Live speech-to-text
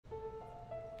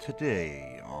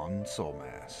Today on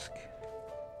Soulmask.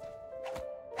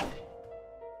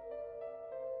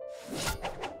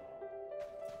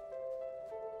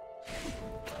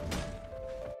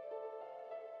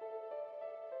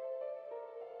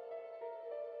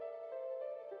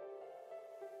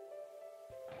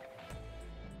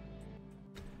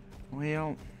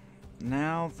 Well,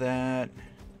 now that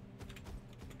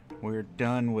we're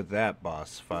done with that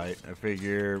boss fight, I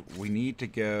figure we need to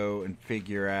go and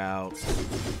figure out...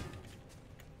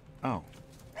 Oh,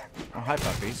 hi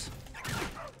puppies.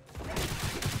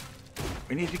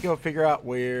 We need to go figure out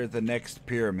where the next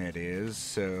pyramid is,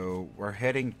 so we're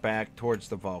heading back towards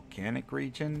the volcanic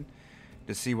region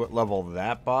to see what level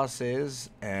that boss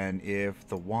is, and if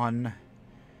the one...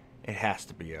 It has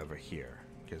to be over here,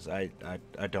 because I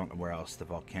don't know where else the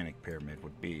volcanic pyramid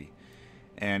would be.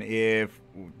 And if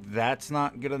that's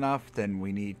not good enough, then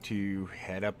we need to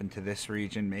head up into this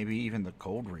region, maybe even the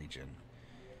cold region,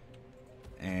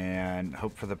 and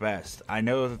hope for the best. I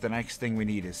know that the next thing we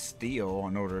need is steel.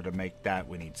 In order to make that,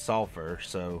 we need sulfur.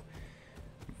 So,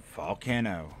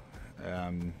 volcano.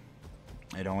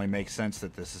 It only makes sense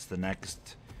that this is the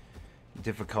next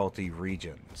difficulty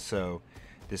region. So,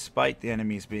 despite the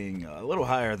enemies being a little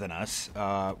higher than us,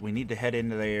 we need to head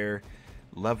into there,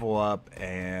 level up,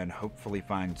 and hopefully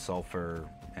find sulfur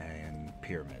and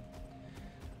pyramid.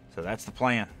 So that's the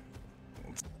plan.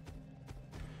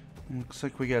 Looks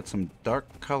like we got some dark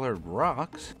colored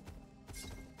rocks.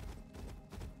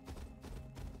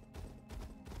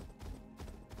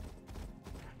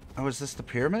 Oh, is this the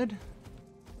pyramid?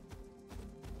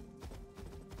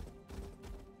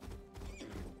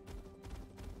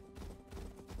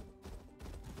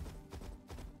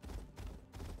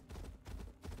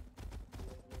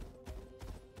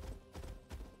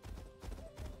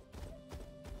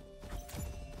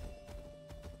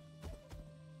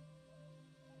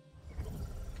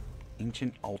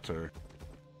 Ancient altar.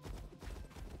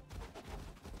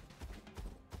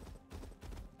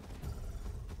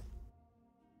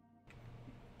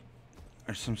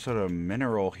 There's some sort of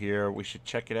mineral here. We should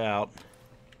check it out.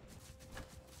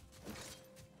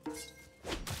 I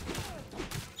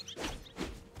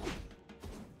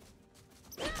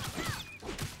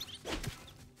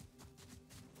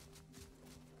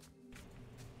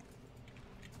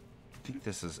think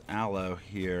this is aloe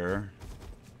here.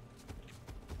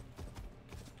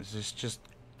 Is this just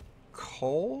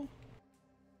coal?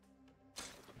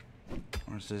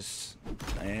 Or is this...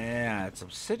 Yeah, it's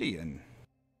obsidian.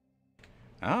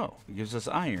 Oh, it gives us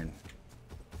iron.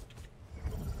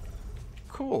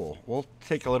 Cool. We'll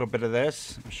take a little bit of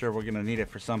this. I'm sure we're going to need it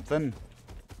for something.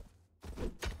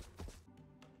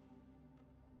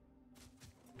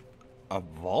 A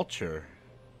vulture.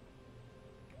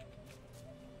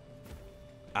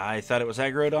 I thought it was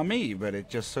aggroed on me, but it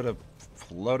just sort of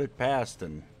floated past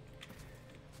and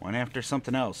went after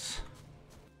something else.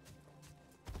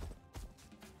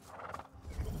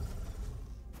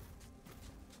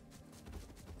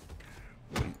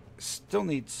 We still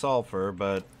need sulfur,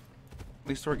 but at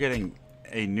least we're getting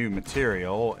a new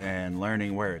material and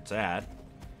learning where it's at.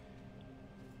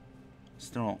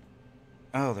 Still...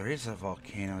 Oh, there is a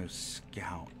volcano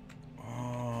scout.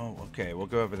 Oh, okay, we'll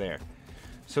go over there.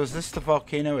 So is this the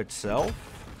volcano itself?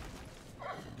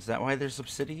 Is that why there's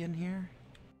obsidian here?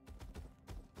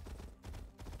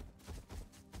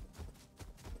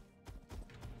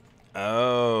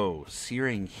 Oh,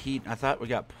 searing heat. I thought we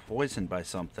got poisoned by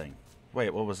something.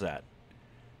 Wait, what was that?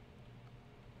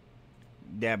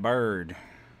 That bird.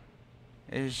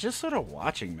 It was just sort of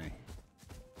watching me.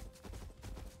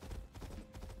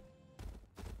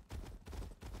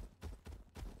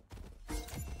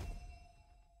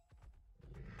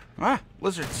 Ah,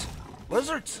 lizards.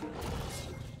 Lizards!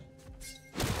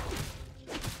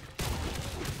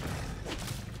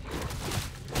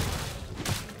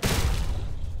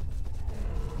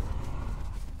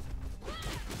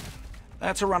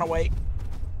 That's a runaway.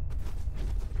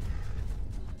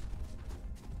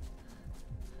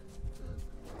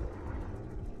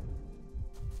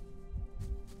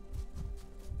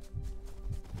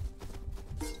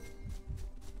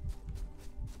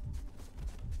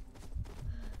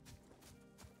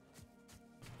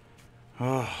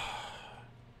 Oh.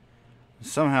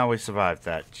 Somehow we survived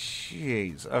that.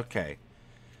 Jeez. Okay.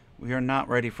 We are not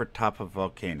ready for top of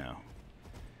volcano.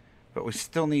 But we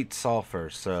still need sulfur,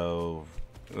 so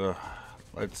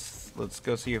let's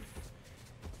go see if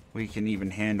we can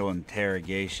even handle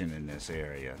interrogation in this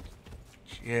area.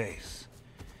 Jeez.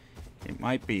 It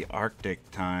might be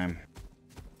Arctic time.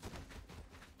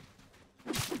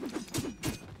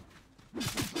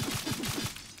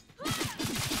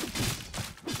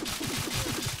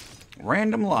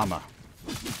 Random llama.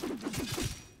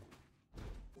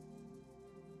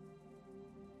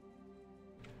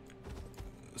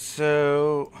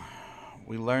 So,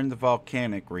 we learned the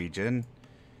volcanic region.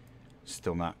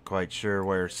 Still not quite sure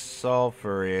where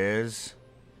sulfur is.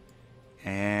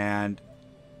 And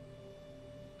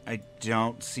I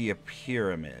don't see a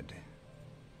pyramid.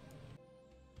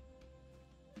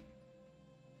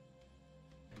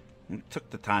 I took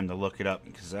the time to look it up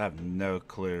because I have no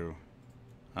clue.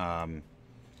 And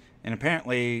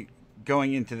apparently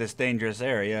going into this dangerous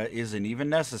area isn't even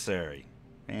necessary.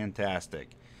 Fantastic.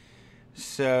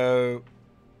 So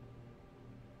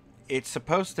it's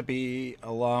supposed to be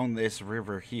along this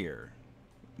river here,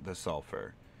 the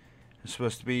sulfur. There's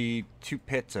supposed to be 2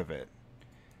 pits of it.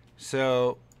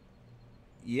 So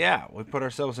yeah, we put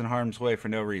ourselves in harm's way for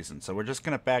no reason. So we're just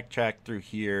going to backtrack through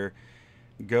here,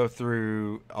 go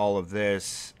through all of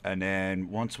this, and then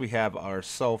once we have our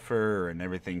sulfur and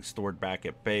everything stored back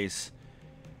at base,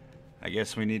 I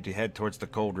guess we need to head towards the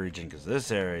cold region, because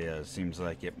this area seems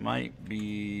like it might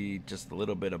be just a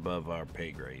little bit above our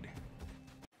pay grade.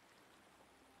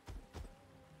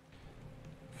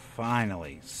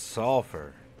 Finally,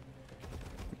 sulfur.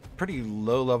 Pretty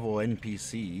low level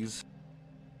NPCs.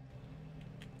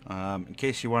 In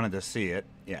case you wanted to see it,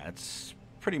 yeah, it's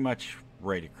pretty much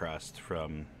right across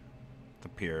from the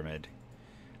pyramid.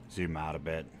 Zoom out a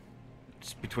bit.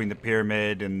 It's between the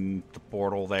pyramid and the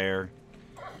portal there.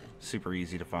 Super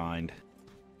easy to find.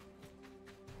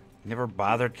 Never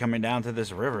bothered coming down to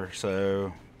this river,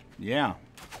 so yeah.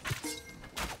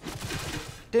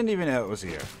 Didn't even know it was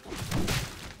here.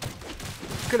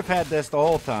 Could have had this the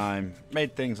whole time.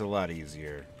 Made things a lot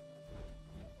easier.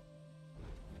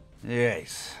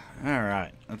 Yes.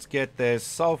 Alright, let's get this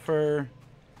sulfur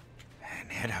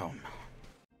and head home.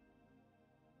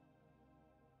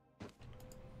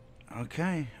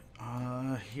 Okay,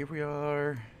 here we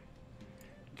are.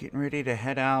 Getting ready to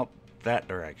head out that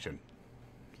direction.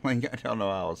 Like, I don't know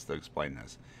how else to explain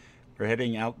this. We're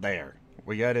heading out there.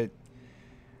 We gotta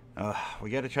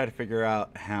try to figure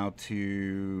out how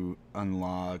to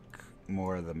unlock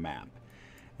more of the map.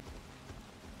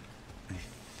 I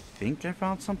think I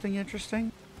found something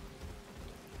interesting.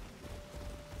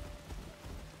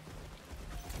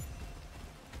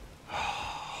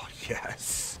 Oh,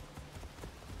 yes.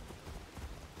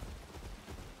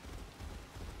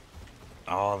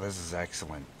 Oh, this is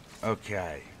excellent.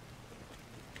 Okay.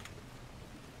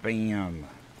 Bam.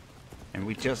 And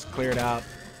we just cleared out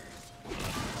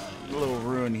a little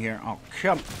ruin here. Oh,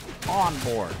 come on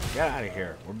board. Get out of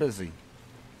here. We're busy.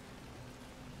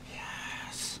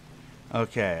 Yes.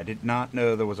 Okay, I did not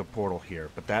know there was a portal here,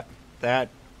 but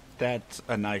that's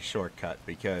a nice shortcut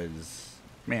because,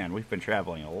 man, we've been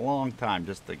traveling a long time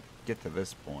just to get to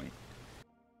this point.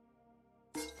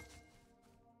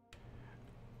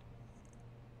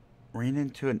 Ran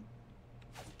into an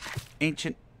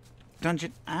ancient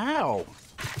dungeon. Ow!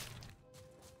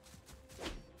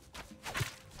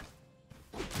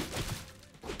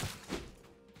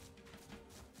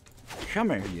 Come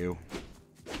here, you.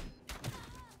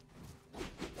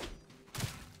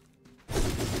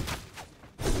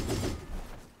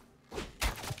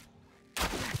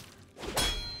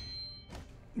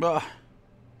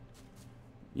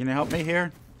 You gonna help me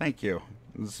here? Thank you.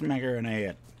 Smack her in the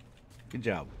head. Good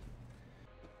job.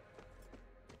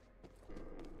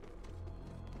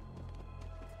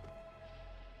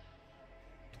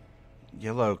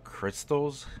 Yellow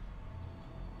crystals?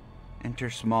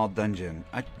 Enter small dungeon.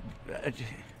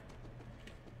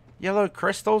 Yellow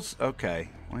crystals? Okay,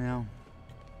 well.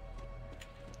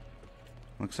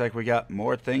 Looks like we got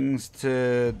more things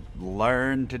to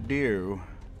learn to do.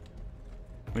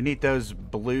 We need those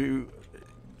blue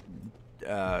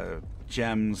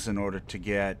gems in order to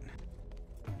get.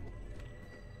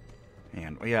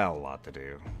 Man, we got a lot to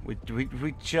do. We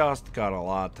just got a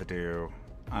lot to do.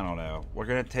 I don't know. We're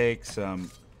gonna take some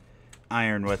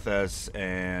iron with us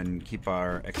and keep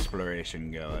our exploration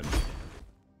going.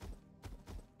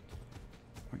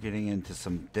 We're getting into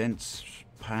some dense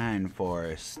pine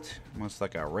forest, almost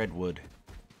like a redwood.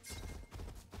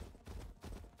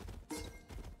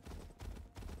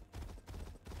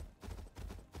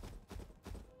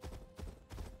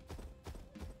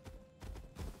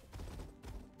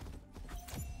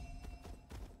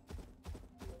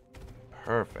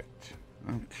 Perfect.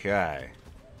 Okay.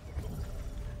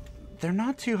 They're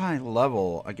not too high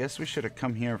level. I guess we should have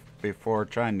come here before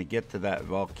trying to get to that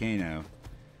volcano.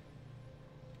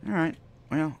 Alright.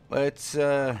 Well, let's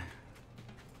go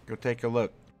take a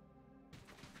look.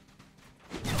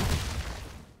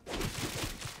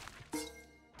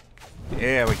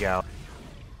 There we go.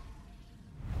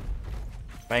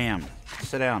 Bam.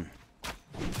 Sit down.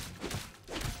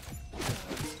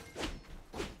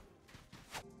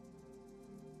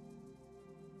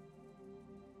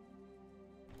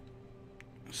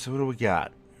 So what do we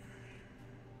got?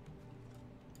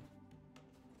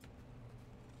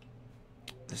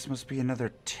 This must be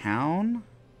another town?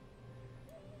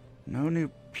 No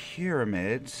new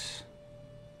pyramids.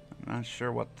 I'm not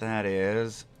sure what that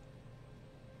is.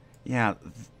 Yeah,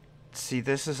 see,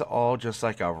 this is all just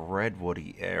like a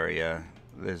redwoody area.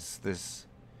 This...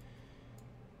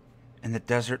 And the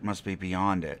desert must be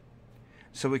beyond it.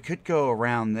 So we could go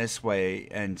around this way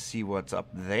and see what's up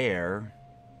there.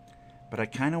 But I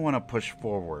kind of want to push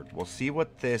forward. We'll see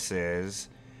what this is.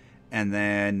 And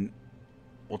then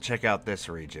we'll check out this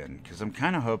region. Because I'm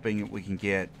kind of hoping we can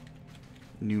get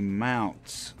new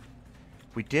mounts.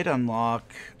 We did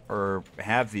unlock, or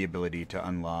have the ability to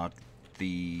unlock,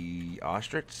 the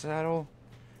ostrich saddle.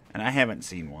 And I haven't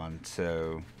seen one.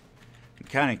 So I'm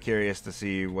kind of curious to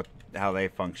see how they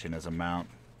function as a mount.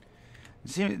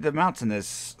 See, the mounts in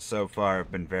this so far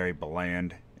have been very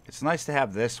bland. It's nice to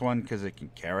have this one because it can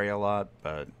carry a lot,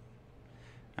 but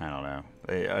I don't know.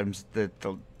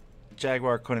 The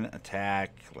Jaguar couldn't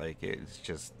attack. Like, it's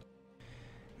just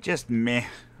meh.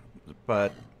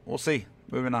 But we'll see.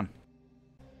 Moving on.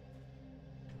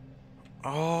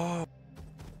 Oh,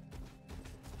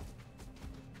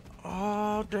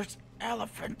 there's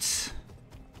elephants.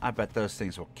 I bet those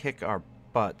things will kick our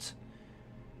butts.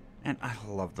 And I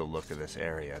love the look of this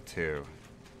area too.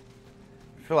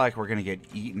 I feel like we're gonna get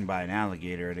eaten by an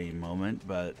alligator at any moment,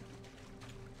 but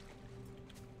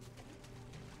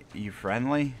you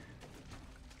friendly?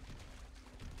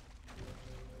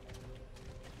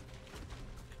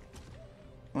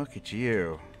 Look at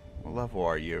you. What level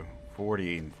are you?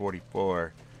 40 and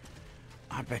 44.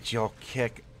 I bet you'll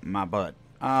kick my butt.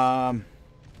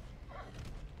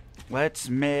 Let's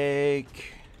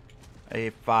make a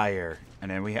fire,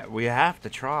 and then we have to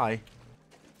try.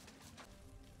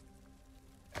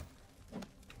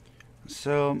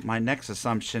 So my next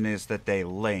assumption is that they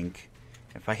link.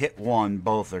 If I hit one,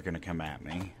 both are gonna come at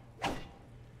me.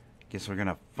 Guess we're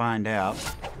gonna find out.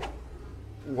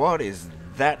 What is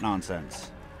that nonsense?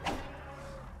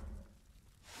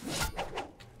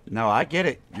 No, I get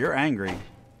it. You're angry.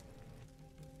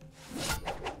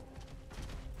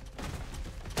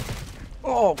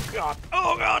 Oh God!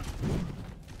 Oh God!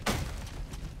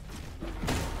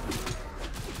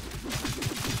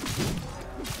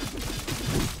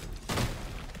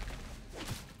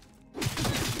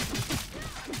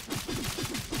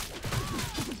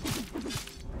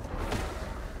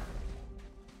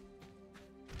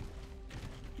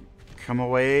 Come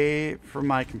away from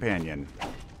my companion.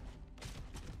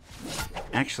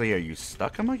 Actually, are you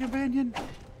stuck on my companion?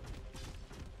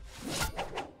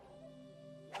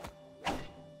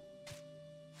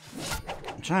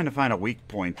 I'm trying to find a weak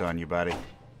point on you, buddy.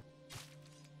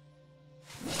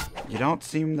 You don't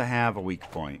seem to have a weak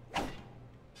point.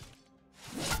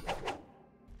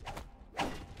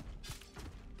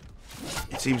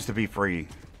 It seems to be free.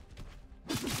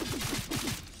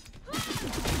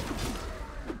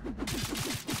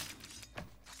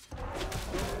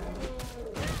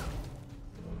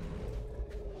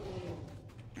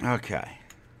 Okay.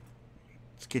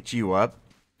 Let's get you up.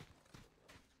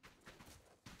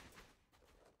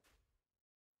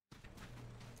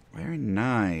 Very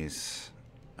nice.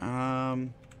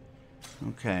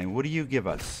 Okay, what do you give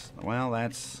us? Well,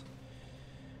 that's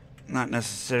not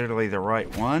necessarily the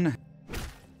right one.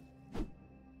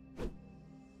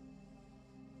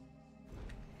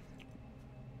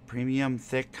 Premium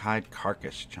thick hide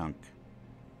carcass chunk.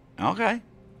 Okay.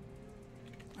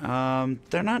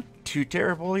 They're not too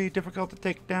terribly difficult to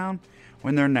take down.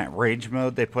 When they're in that rage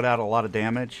mode, they put out a lot of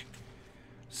damage.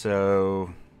 So,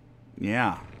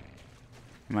 yeah.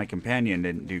 My companion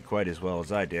didn't do quite as well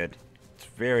as I did. It's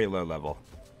very low level.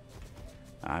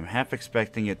 I'm half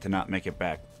expecting it to not make it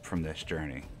back from this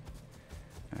journey.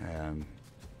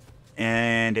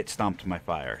 And it stomped my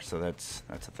fire, so that's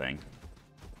a thing.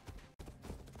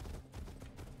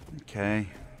 Okay,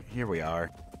 here we are.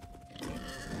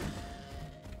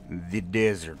 The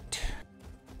desert.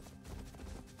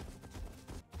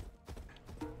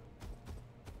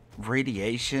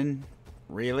 Radiation?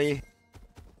 Really?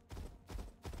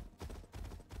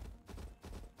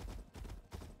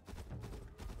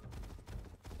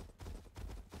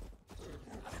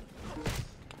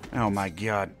 Oh my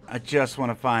God. I just want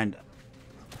to find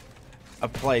a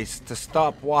place to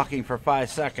stop walking for 5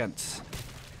 seconds.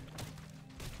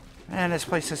 Man, this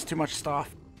place has too much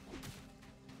stuff.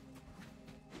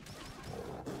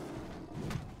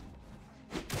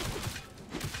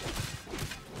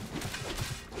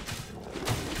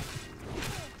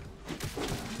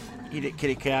 Eat it,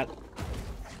 kitty cat.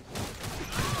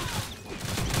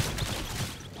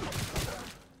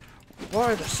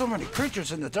 Why are there so many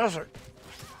creatures in the desert?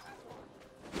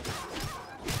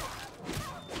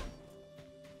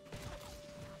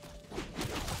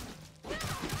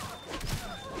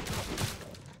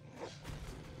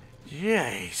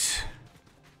 Jeez.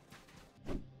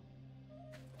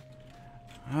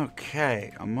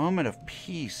 Okay, a moment of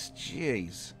peace.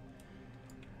 Jeez.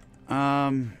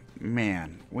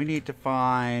 Man, we need to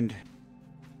find...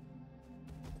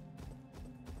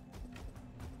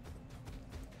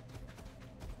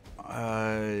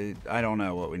 I don't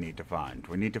know what we need to find.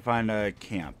 We need to find a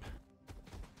camp.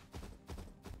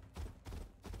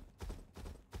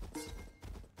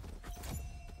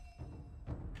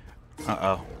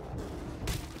 Uh-oh.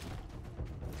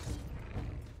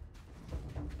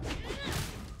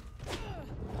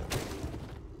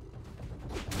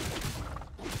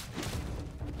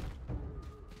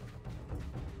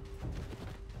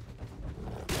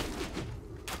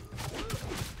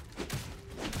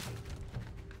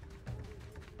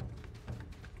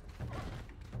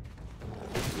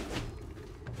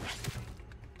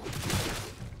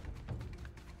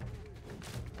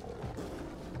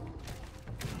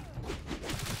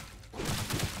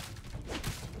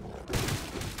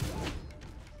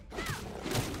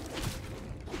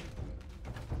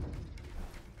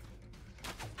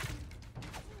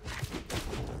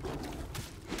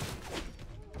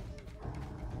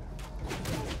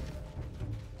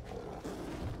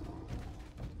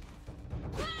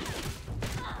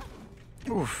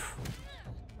 Oof.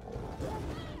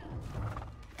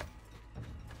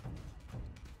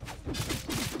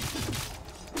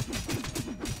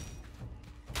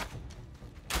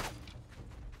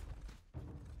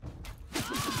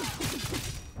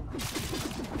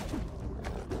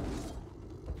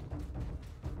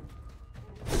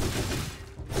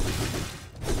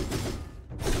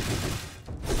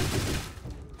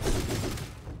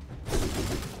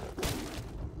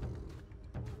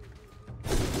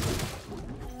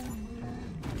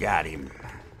 Got him.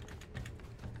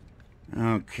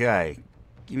 Okay.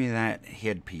 Give me that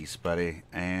headpiece, buddy.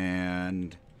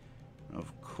 And,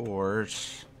 of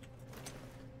course,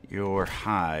 your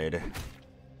hide.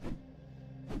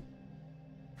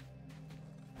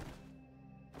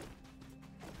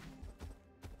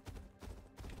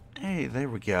 Hey, there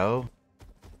we go.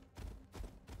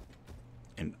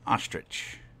 An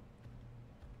ostrich.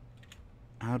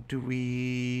 How do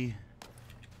we...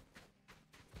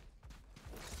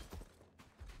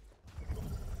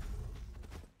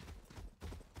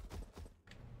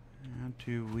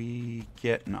 do we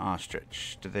get an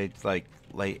ostrich? Do they, like,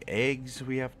 lay eggs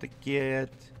we have to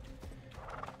get?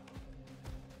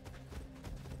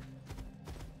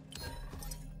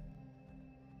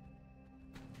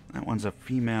 That one's a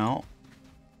female.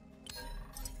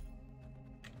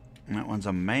 And that one's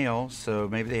a male, so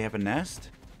maybe they have a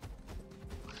nest?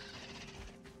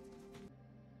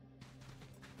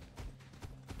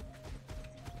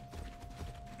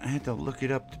 I had to look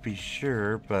it up to be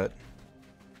sure, but...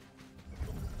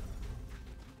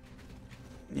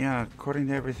 yeah, according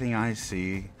to everything I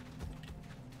see,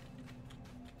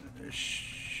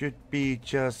 should be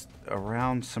just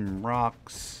around some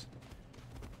rocks.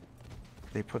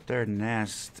 They put their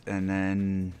nest and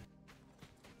then...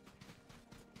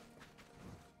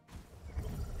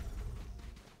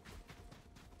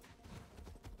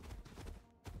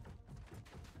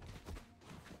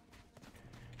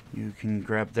 you can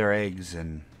grab their eggs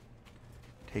and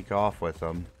take off with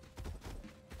them.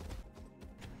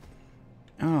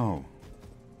 Oh,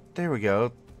 there we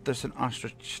go. There's an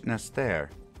ostrich nest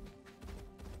there.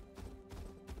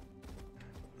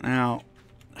 Now,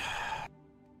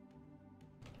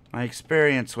 my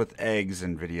experience with eggs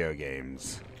in video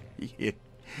games,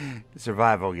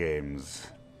 survival games,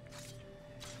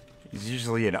 is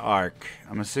usually an arc.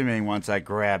 I'm assuming once I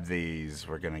grab these,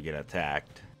 we're gonna get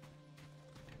attacked.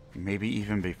 Maybe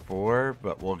even before,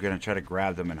 but we're gonna try to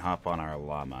grab them and hop on our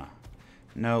llama.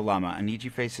 No, llama, I need you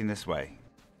facing this way.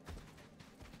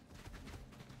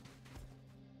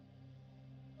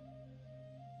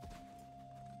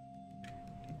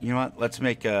 You know what? Let's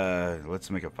make a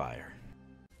fire.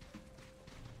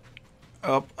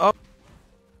 Oh, oh!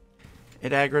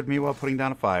 It aggroed me while putting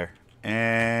down a fire,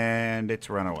 and it's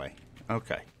run away.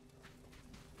 Okay.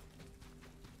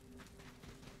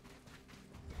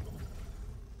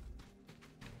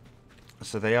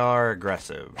 So they are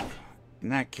aggressive. In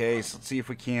that case, let's see if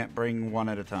we can't bring one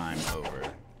at a time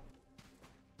over.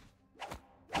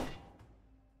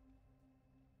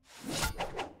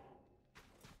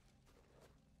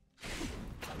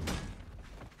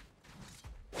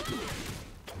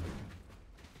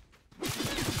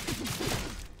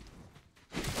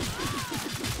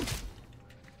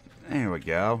 There we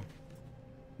go.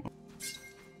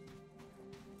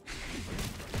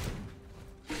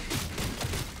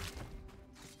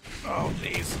 Oh,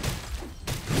 jeez.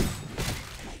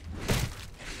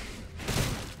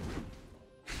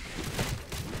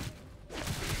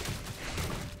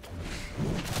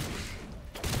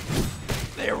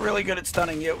 They're really good at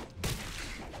stunning you.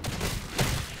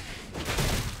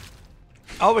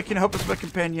 All we can hope is my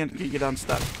companion can get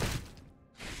unstuck.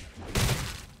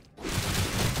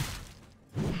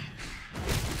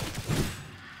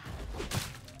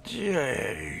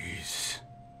 Jeez.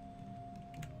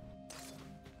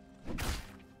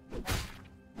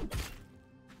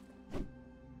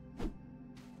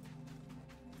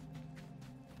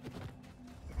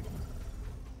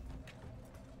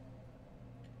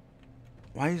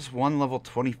 Why is one level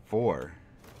 24?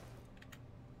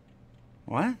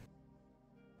 What?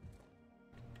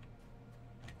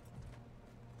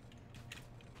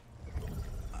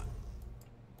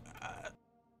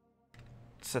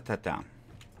 Set that down.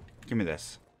 Give me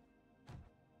this.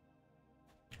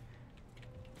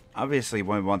 Obviously,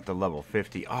 we want the level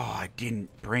 50. Oh, I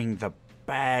didn't bring the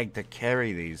bag to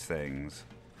carry these things.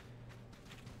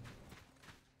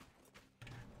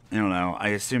 I don't know. I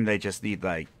assume they just need,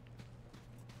 like,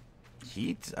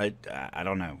 heat? I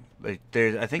don't know.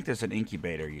 I think there's an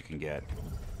incubator you can get.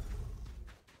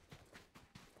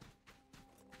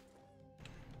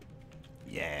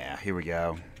 Yeah, here we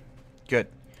go. Good.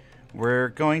 We're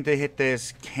going to hit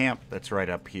this camp that's right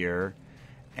up here,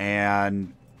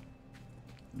 and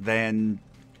then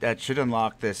that should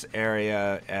unlock this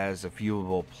area as a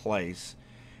viewable place.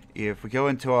 If we go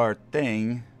into our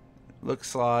thing,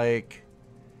 looks like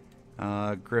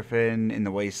Griffin in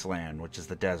the Wasteland, which is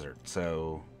the desert,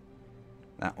 so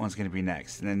that one's going to be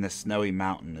next. And then the Snowy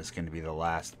Mountain is going to be the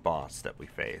last boss that we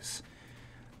face.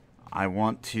 I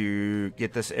want to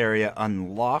get this area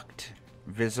unlocked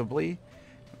visibly,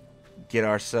 get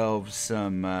ourselves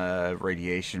some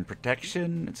radiation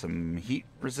protection and some heat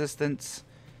resistance,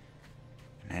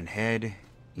 and head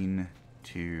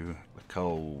into the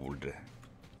cold.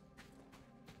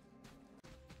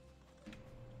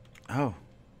 Oh,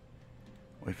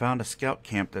 we found a scout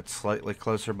camp that's slightly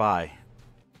closer by.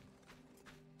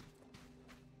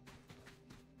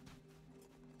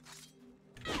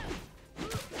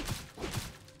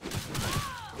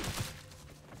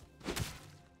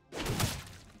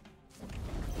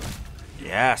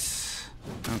 Yes.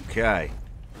 Okay.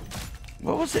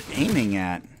 What was it aiming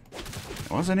at? It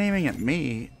wasn't aiming at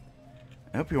me.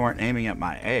 I hope you weren't aiming at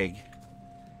my egg.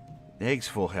 The egg's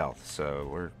full health,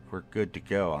 so we're good to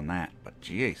go on that. But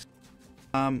jeez.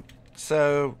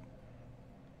 So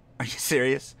are you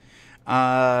serious?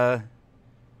 So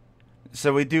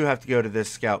we do have to go to this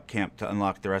scout camp to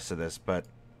unlock the rest of this, but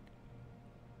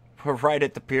we're right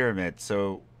at the pyramid,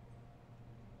 so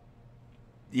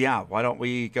yeah, why don't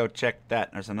we go check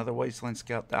that? There's another Wasteland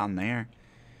Scout down there.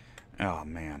 Oh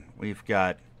man, we've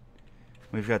got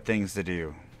things to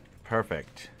do.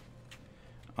 Perfect.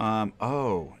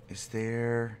 Oh, is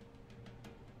there?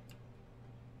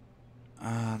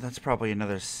 That's probably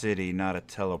another city, not a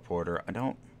teleporter. I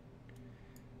don't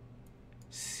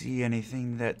see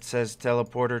anything that says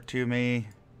teleporter to me.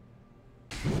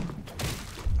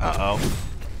 Uh-oh.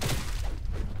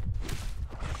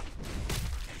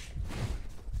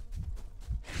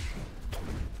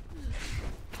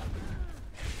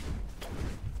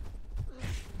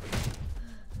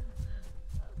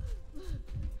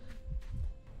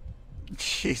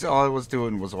 Jeez, all I was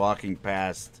doing was walking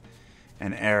past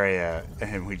an area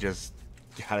and we just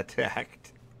got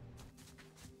attacked.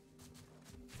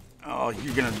 Oh,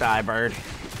 you're gonna die, bird.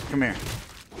 Come here.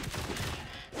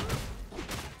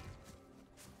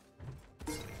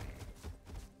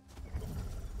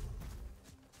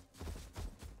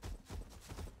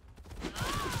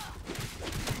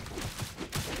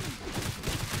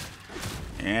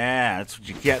 Yeah, that's what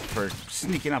you get for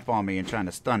sneaking up on me and trying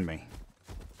to stun me.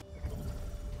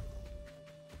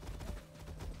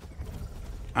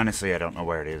 Honestly, I don't know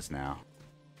where it is now.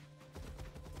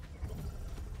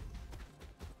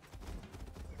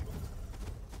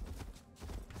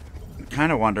 I'm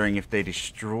kind of wondering if they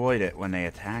destroyed it when they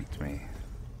attacked me.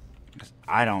 'Cause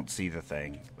I don't see the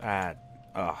thing.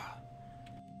 Ugh.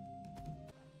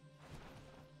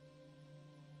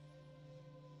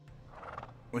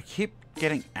 We keep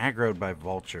getting aggroed by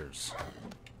vultures.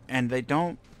 And they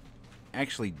don't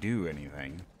actually do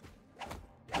anything.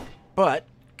 But,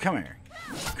 come here.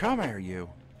 Come here, you.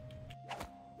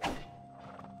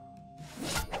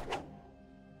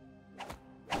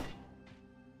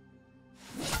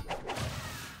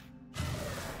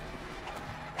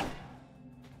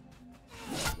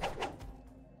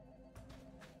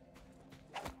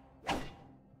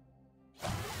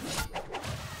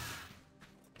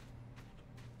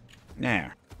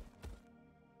 Now,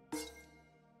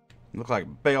 look like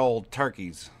big old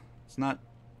turkeys. It's not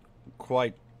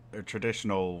quite a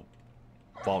traditional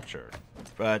vulture,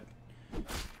 but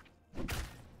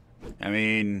I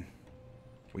mean,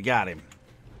 we got him.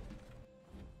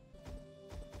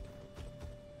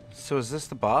 So is this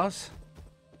the boss?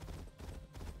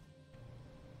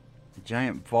 The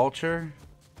giant vulture?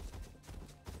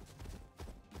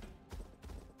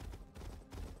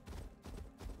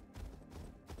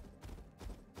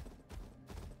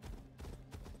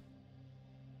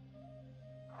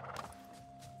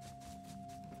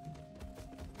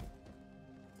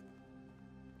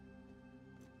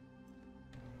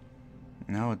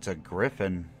 No, it's a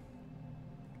griffin.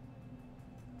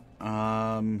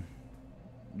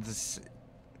 This...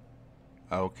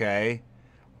 Okay.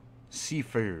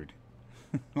 Seafood.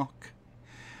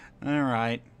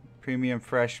 Alright. Premium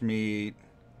fresh meat.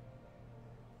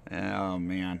 Oh,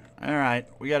 man. Alright,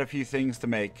 we got a few things to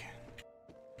make.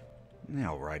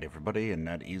 Alright, everybody, and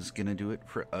that is gonna do it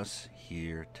for us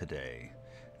here today.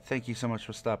 Thank you so much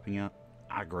for stopping out.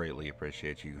 I greatly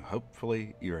appreciate you.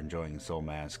 Hopefully you're enjoying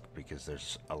Soulmask, because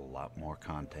there's a lot more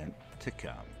content to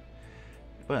come.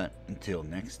 But until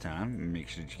next time, make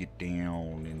sure that you get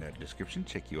down in that description,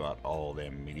 check you out all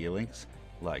them media links,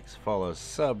 likes, follows,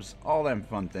 subs, all them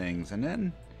fun things, and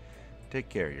then take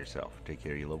care of yourself, take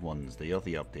care of your loved ones, stay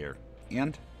healthy out there,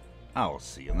 and I'll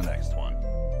see you in the next one.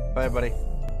 Bye, buddy.